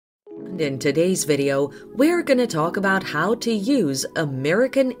In today's video, we're going to talk about how to use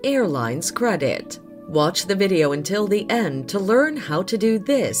American Airlines Credit. Watch the video until the end to learn how to do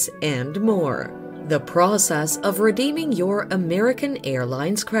this and more. The process of redeeming your American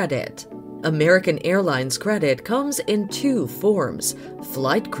Airlines Credit. American Airlines Credit comes in two forms: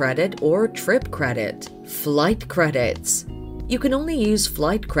 flight credit or trip credit. Flight credits. You can only use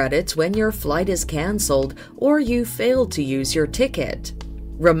flight credits when your flight is canceled or you failed to use your ticket.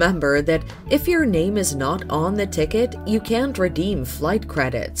 Remember that if your name is not on the ticket, you can't redeem flight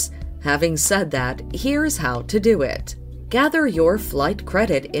credits. Having said that, here's how to do it. Gather your flight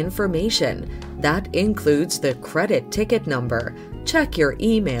credit information. That includes the credit ticket number. Check your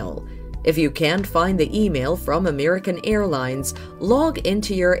email. If you can't find the email from American Airlines, log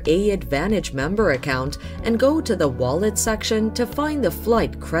into your AAdvantage member account and go to the Wallet section to find the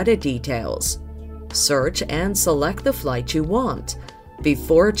flight credit details. Search and select the flight you want.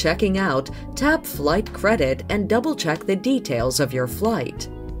 Before checking out, tap Flight Credit and double-check the details of your flight.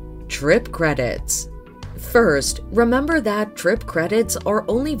 Trip credits. First, remember that trip credits are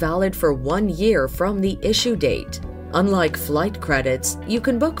only valid for 1 year from the issue date. Unlike flight credits, you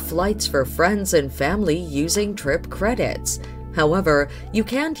can book flights for friends and family using trip credits. However, you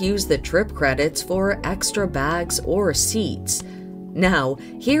can't use the trip credits for extra bags or seats. Now,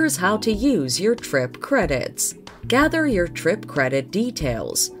 here's how to use your trip credits. Gather your trip credit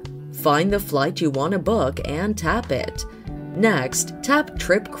details. Find the flight you want to book and tap it. Next, tap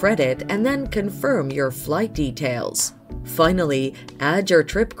Trip Credit and then confirm your flight details. Finally, add your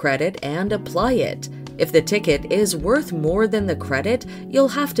trip credit and apply it. If the ticket is worth more than the credit, you'll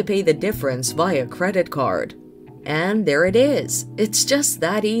have to pay the difference via credit card. And there it is. It's just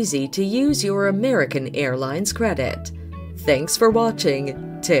that easy to use your American Airlines credit. Thanks for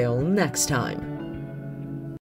watching. Till next time.